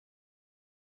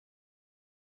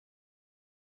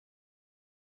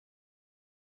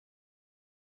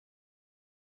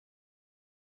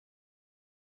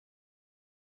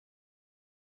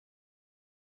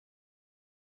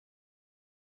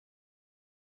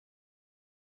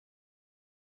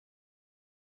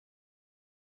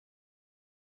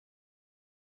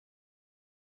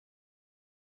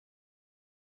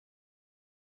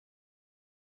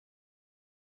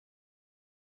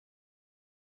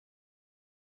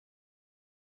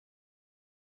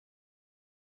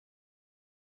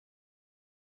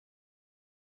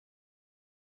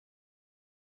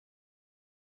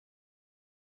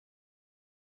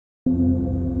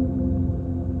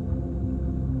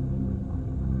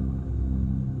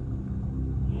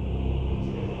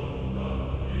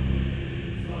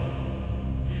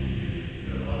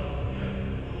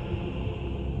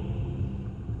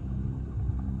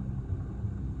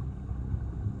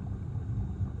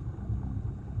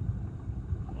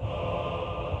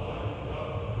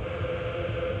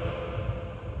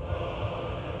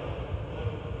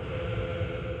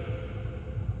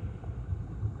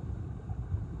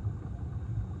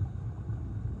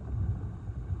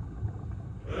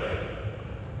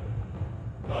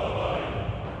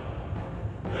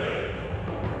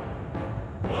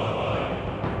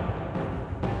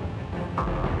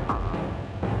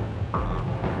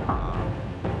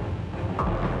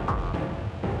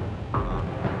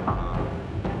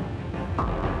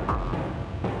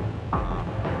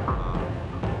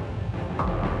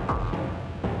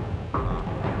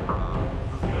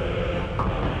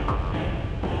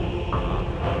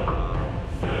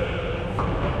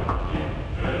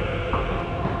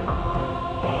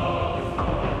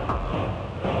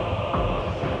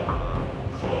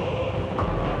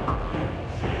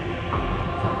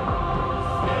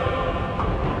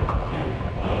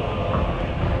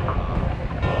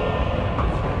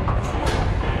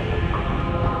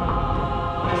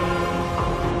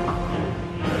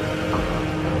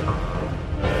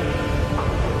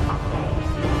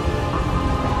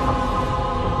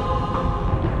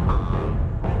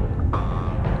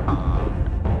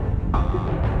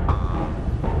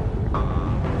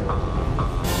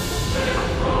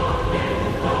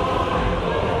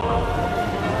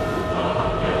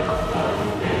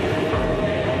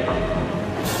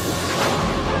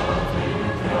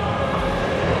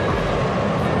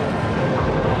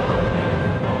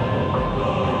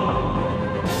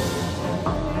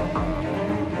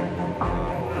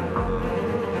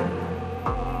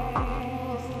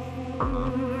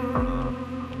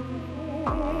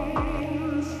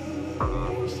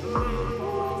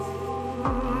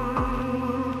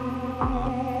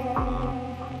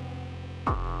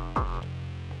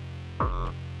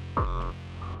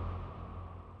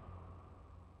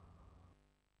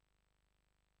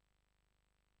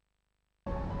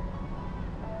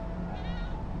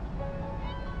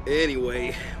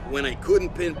Anyway, when I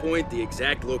couldn't pinpoint the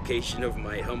exact location of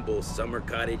my humble summer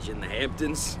cottage in the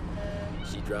Hamptons,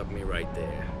 she dropped me right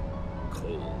there.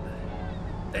 Cold.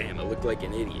 Damn, I look like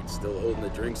an idiot, still holding the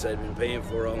drinks I'd been paying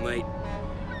for all night.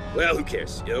 Well, who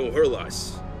cares? You know, her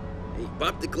loss. Hey,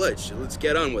 pop the clutch, let's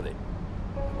get on with it.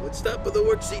 Let's stop at the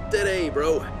worksheet today,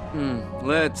 bro.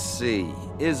 Let's see.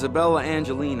 Isabella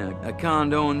Angelina, a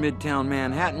condo in Midtown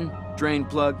Manhattan, drain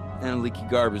plug, and a leaky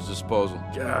garbage disposal.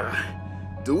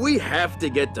 Do we have to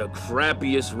get the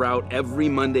crappiest route every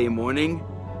Monday morning?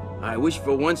 I wish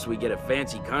for once we get a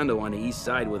fancy condo on the east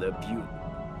side with a view.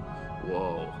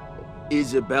 Whoa.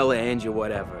 Isabella Angel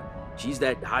whatever. She's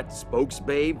that hot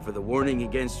spokesbabe for the Warning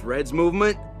Against Reds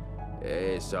movement?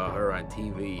 I saw her on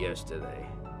TV yesterday.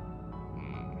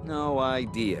 No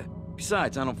idea.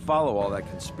 Besides, I don't follow all that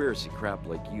conspiracy crap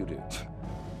like you do.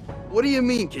 What do you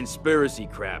mean, conspiracy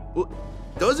crap?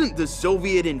 Doesn't the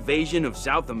Soviet invasion of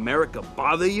South America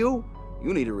bother you?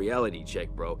 You need a reality check,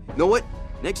 bro. You know what?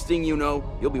 Next thing you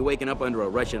know, you'll be waking up under a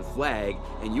Russian flag,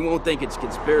 and you won't think it's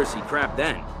conspiracy crap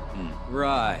then.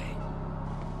 Right.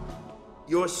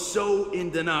 You're so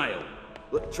in denial.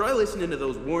 Look, try listening to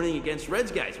those Warning Against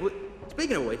Reds guys.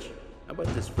 Speaking of which, how about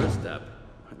this first stop?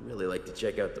 I'd really like to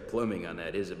check out the plumbing on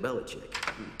that Isabella chick.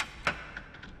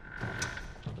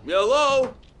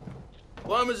 Hello?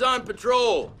 Plumber's on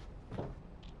patrol.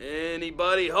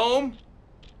 Anybody home?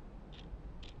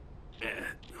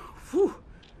 Whew.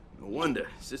 No wonder.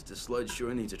 Sister Sludge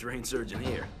sure needs a trained surgeon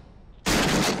here.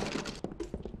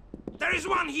 There is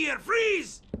one here!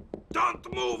 Freeze!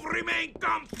 Don't move! Remain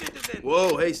calm, citizen!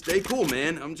 Whoa, hey, stay cool,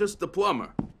 man. I'm just the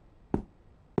plumber.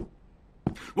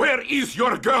 Where is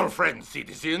your girlfriend,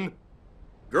 citizen?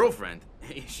 Girlfriend?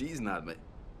 Hey, she's not my...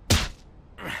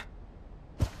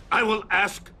 I will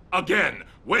ask again.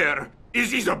 Where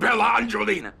is Isabella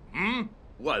Angelina?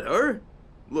 What, her?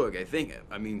 Look,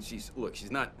 I mean, she's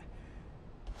not...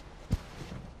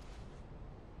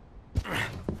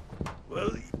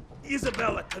 Well,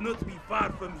 Isabella cannot be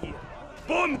far from here.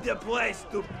 Bomb the place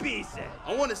to pieces!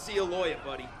 I want to see a lawyer,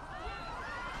 buddy.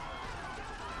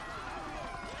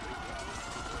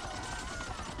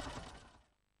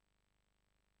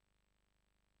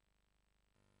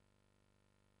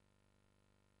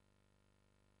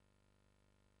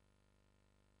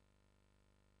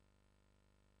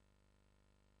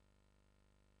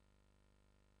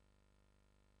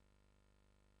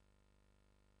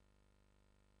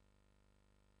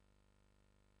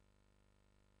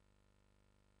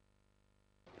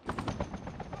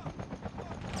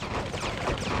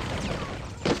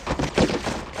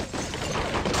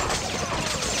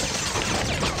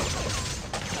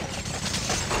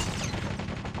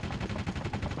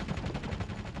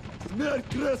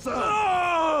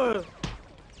 Oh!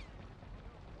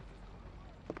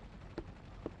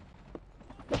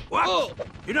 What? Oh.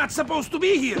 You're not supposed to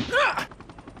be here!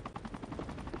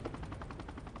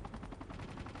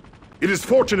 It is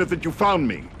fortunate that you found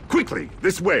me. Quickly,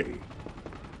 this way.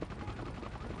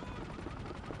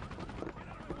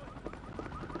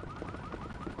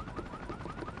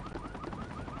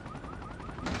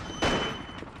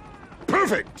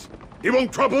 Perfect! He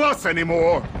won't trouble us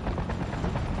anymore!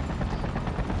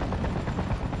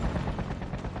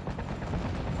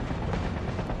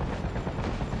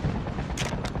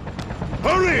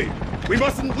 Hurry! We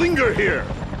mustn't linger here!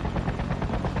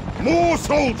 More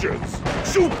soldiers!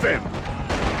 Shoot them!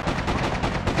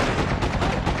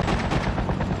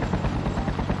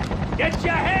 Get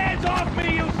your hands off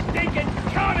me, you stinking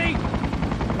commie!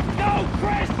 No,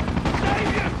 Chris!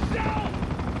 Save yourself!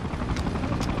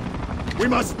 We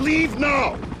must leave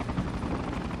now!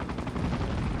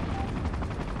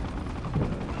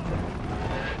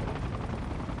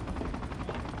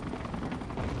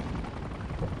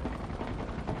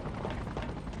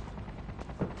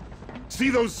 See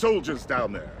those soldiers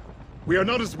down there? We are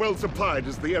not as well supplied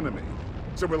as the enemy,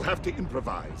 so we'll have to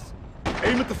improvise.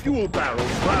 Aim at the fuel barrels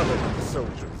rather than the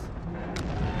soldiers.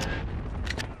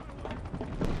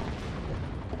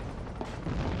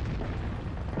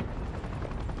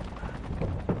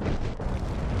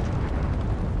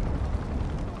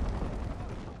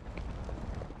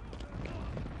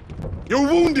 You're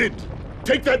wounded!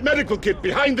 Take that medical kit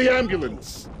behind the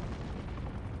ambulance!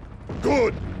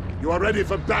 Good! You are ready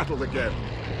for battle again.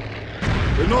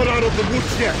 We're not out of the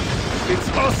woods yet. It's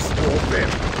us or them.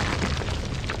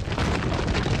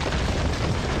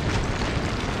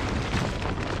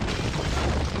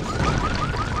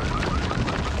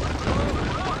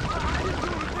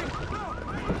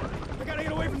 I gotta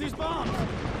get away from these bombs!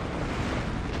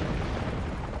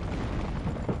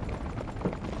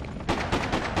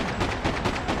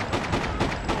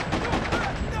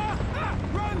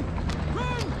 Run!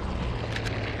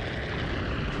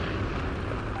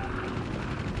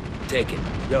 Take it.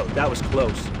 Yo, that was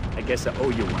close. I guess I owe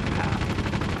you one,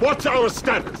 pal. What's our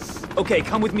status? Okay,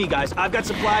 come with me, guys. I've got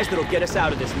supplies that'll get us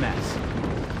out of this mess.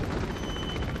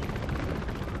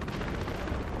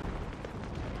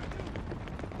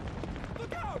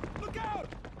 Look out! Look out!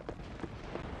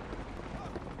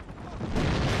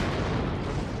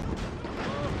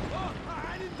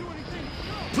 I didn't do anything.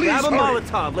 Please Grab a hurry.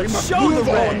 Molotov. We Let's must show the move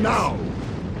Reds. on now.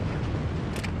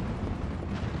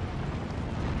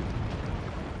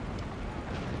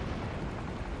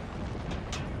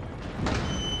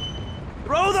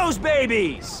 Throw those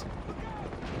babies!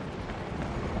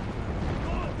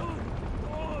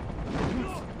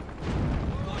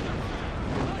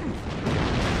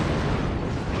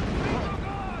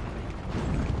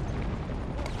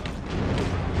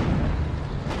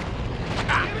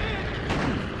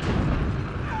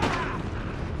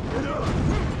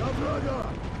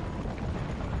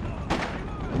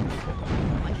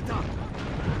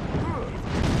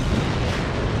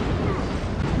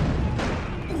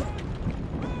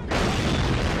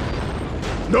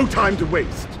 No time to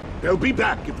waste. They'll be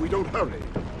back if we don't hurry.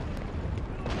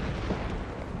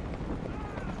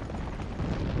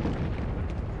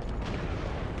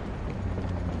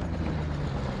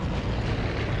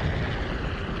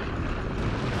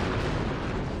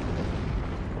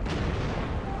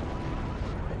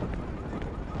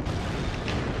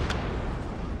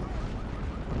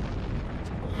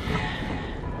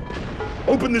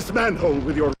 Open this manhole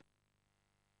with your...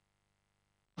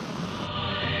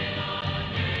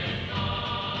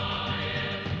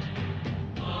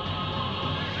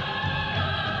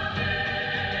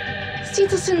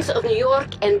 Citizens of New York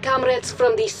and comrades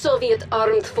from the Soviet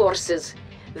Armed Forces,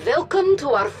 welcome to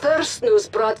our first news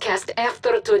broadcast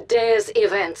after today's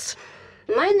events.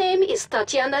 My name is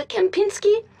Tatiana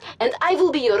Kempinski, and I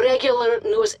will be your regular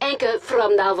news anchor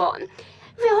from now on.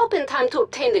 We hope in time to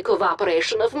obtain the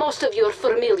cooperation of most of your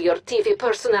familiar TV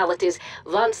personalities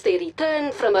once they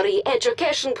return from a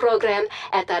re-education program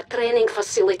at our training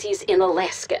facilities in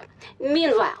Alaska.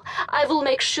 Meanwhile, I will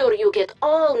make sure you get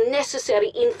all necessary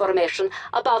information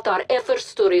about our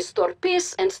efforts to restore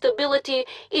peace and stability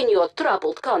in your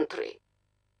troubled country.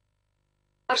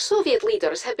 Our Soviet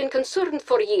leaders have been concerned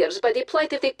for years by the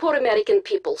plight of the poor American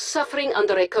people suffering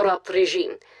under a corrupt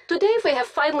regime. Today we have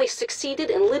finally succeeded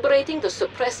in liberating the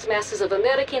suppressed masses of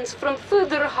Americans from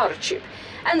further hardship,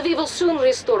 and we will soon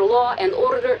restore law and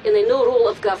order in a new rule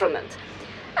of government.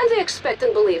 And we expect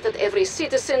and believe that every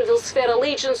citizen will swear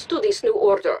allegiance to this new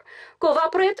order.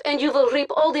 Cooperate and you will reap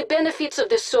all the benefits of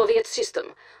the Soviet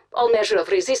system. All measure of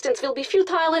resistance will be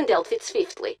futile and dealt with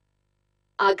swiftly.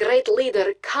 Our great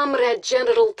leader, Comrade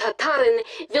General Tatarin,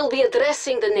 will be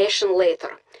addressing the nation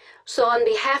later. So on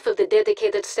behalf of the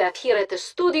dedicated staff here at the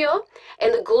studio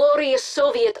and the glorious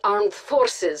Soviet Armed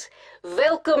Forces,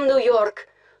 welcome New York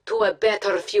to a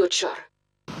better future.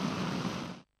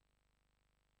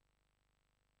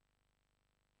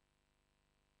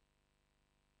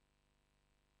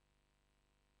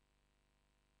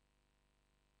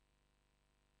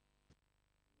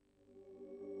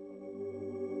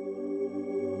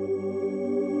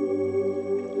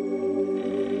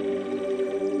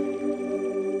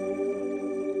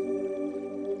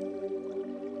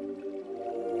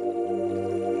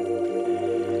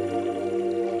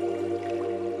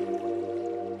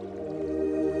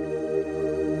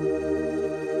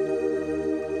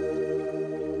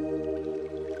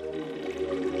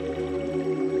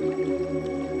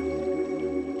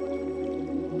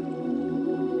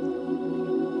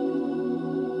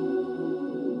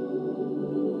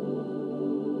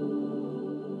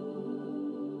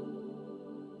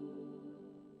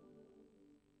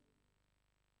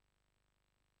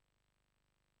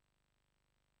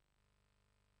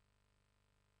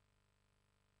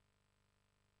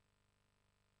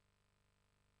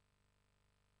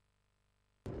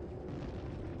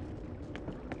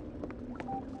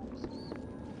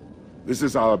 This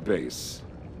is our base.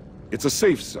 It's a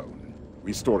safe zone.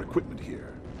 We store equipment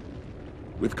here.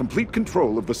 With complete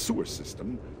control of the sewer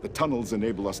system, the tunnels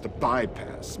enable us to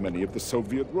bypass many of the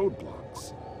Soviet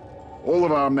roadblocks. All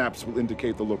of our maps will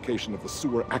indicate the location of the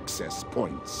sewer access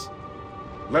points.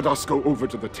 Let us go over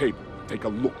to the table and take a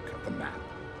look at the map.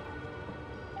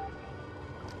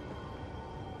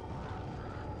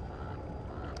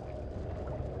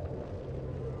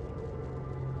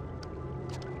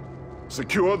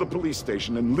 Secure the police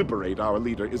station and liberate our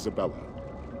leader, Isabella.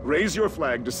 Raise your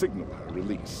flag to signal her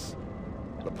release.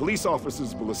 The police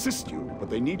officers will assist you, but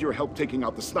they need your help taking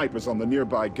out the snipers on the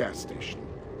nearby gas station.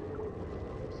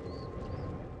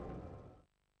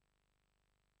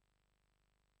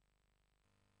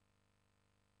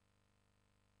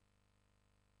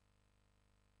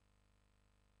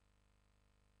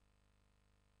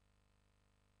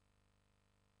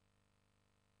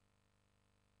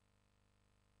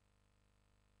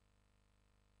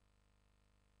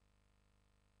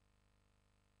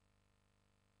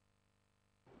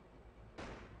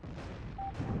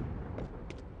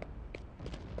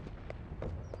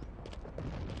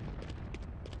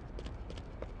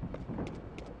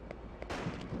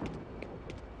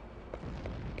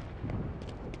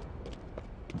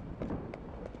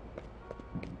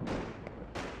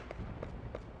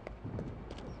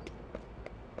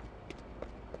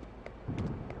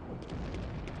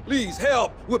 Please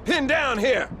help! We're pinned down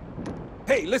here!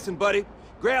 Hey, listen, buddy.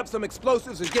 Grab some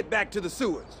explosives and get back to the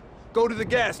sewers. Go to the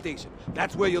gas station.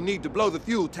 That's where you'll need to blow the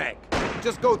fuel tank.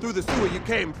 Just go through the sewer you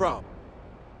came from.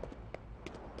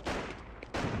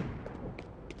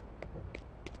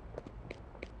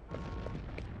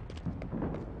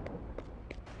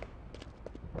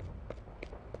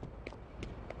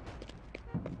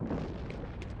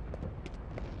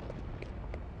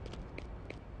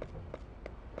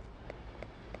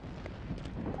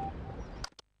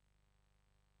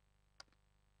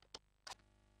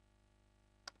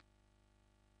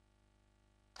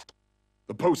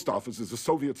 The post office is a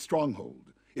Soviet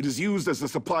stronghold. It is used as a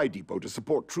supply depot to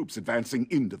support troops advancing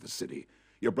into the city.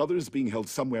 Your brother is being held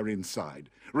somewhere inside.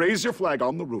 Raise your flag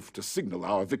on the roof to signal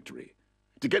our victory.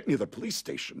 To get near the police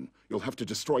station, you'll have to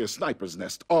destroy a sniper's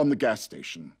nest on the gas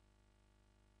station.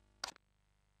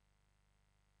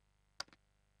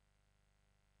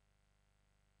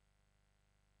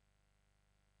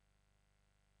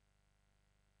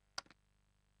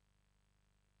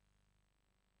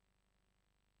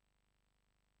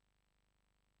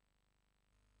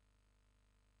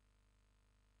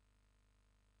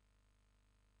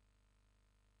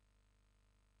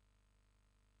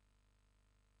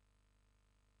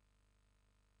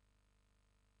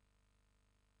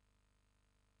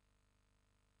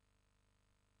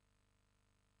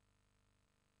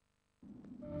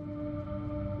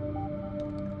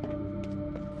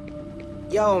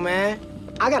 Yo, man,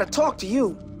 I gotta talk to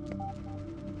you.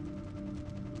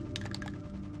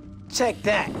 Check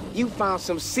that. You found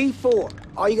some C4.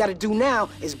 All you gotta do now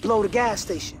is blow the gas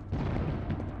station.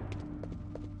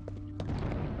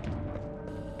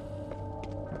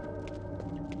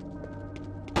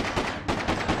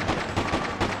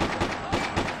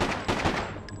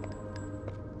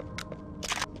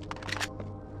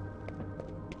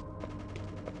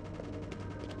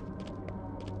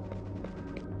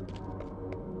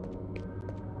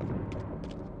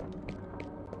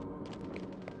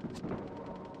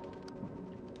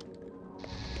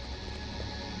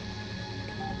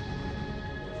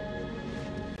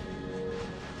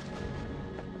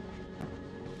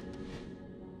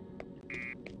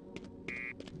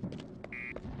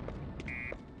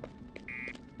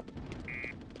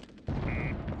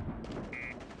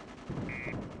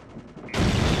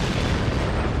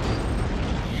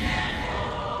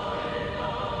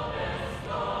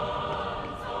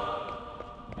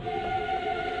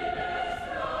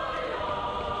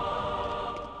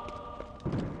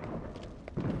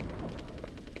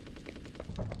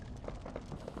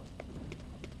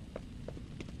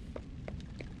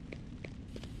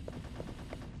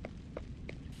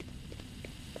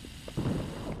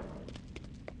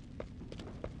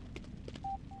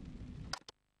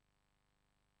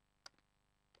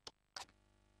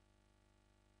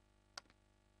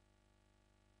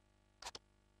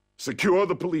 Secure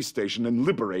the police station and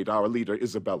liberate our leader,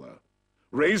 Isabella.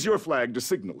 Raise your flag to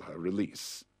signal her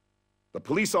release. The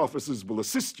police officers will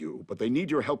assist you, but they need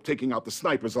your help taking out the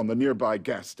snipers on the nearby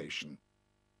gas station.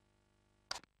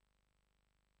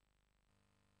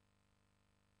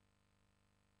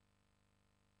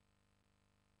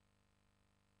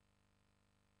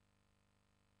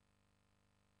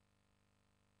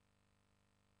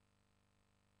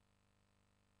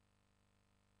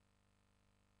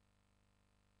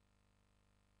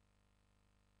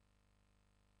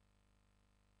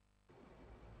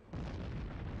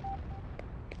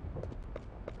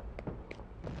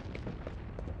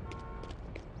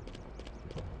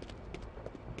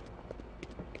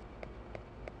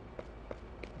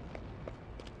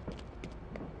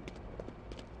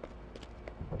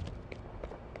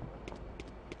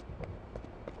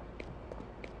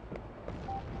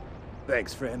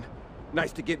 Thanks, friend.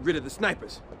 Nice to get rid of the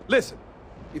snipers. Listen,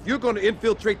 if you're going to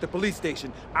infiltrate the police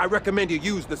station, I recommend you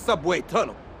use the subway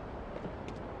tunnel.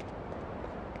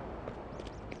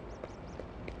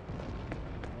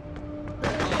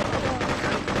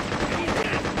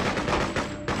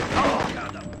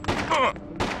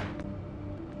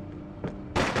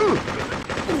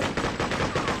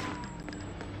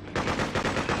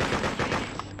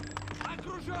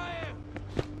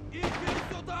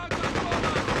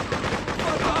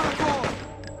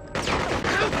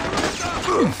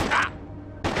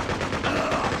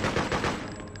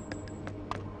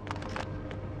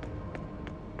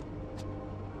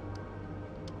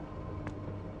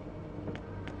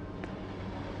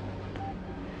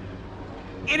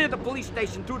 Enter the police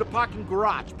station through the parking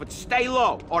garage, but stay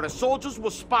low, or the soldiers will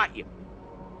spot you.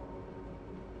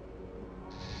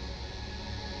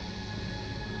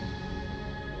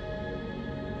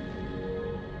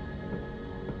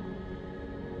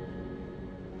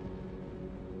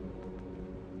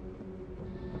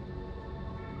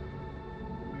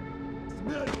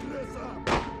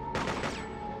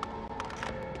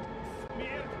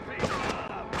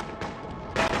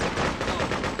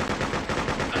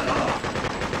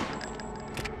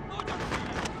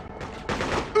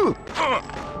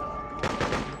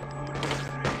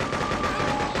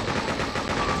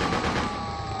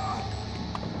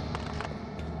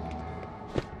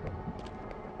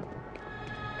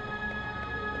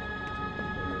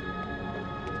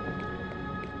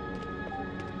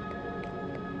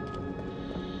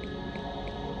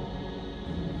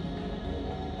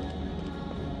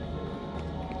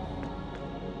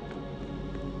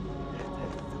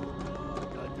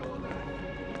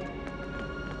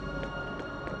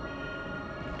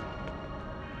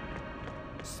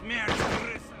 Смерть,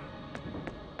 крыса!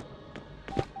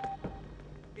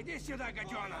 Иди сюда,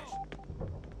 гаденыш!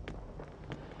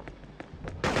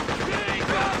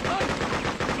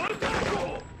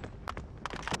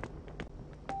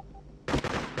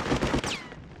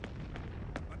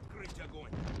 Открыть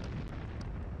огонь!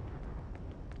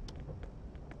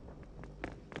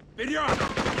 Вперед!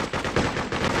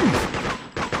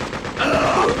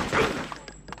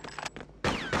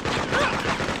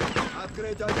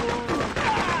 Открыть огонь!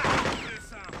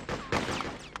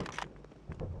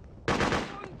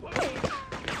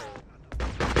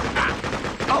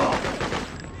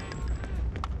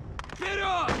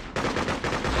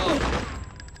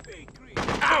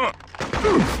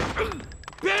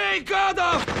 Бей,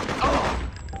 гадов!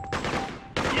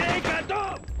 Я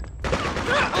готов!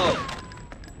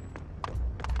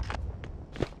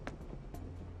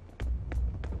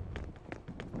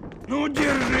 Ну,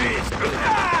 держись!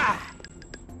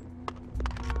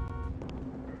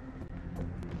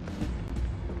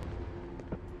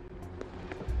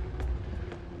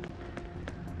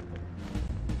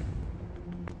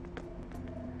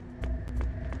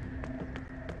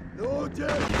 Ну,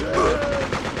 держись!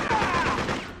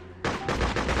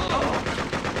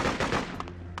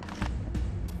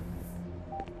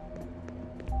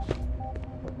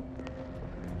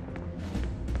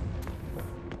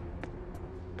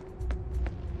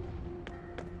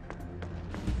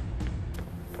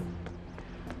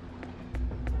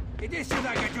 Иди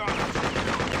сюда, гаденыш!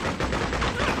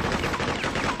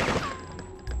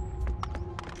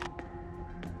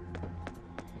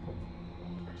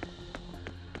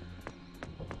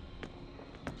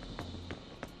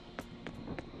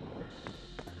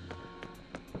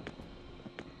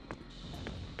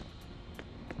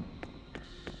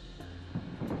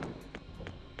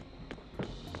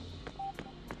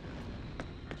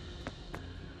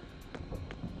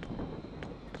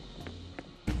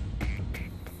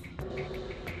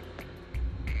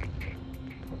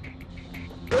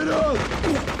 Вперед!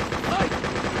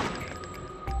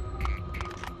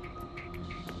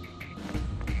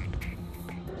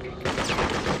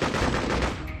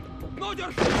 Ну,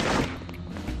 держи!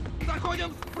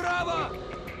 Заходим вправо!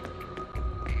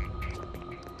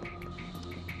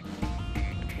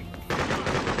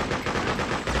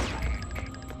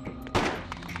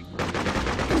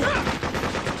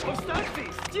 Оставь ты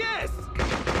здесь!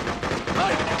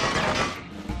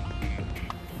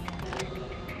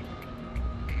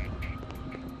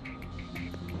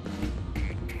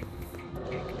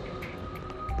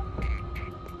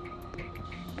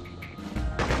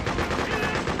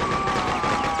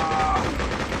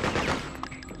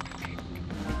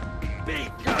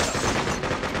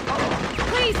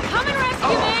 Please, come and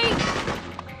rescue me!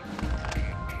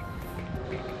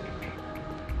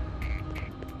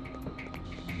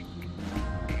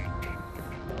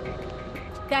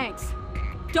 Thanks.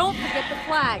 Don't forget the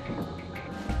flag.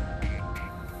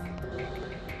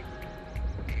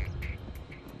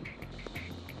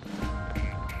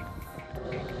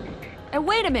 And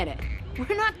wait a minute.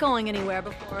 We're not going anywhere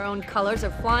before our own colors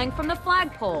are flying from the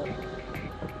flagpole.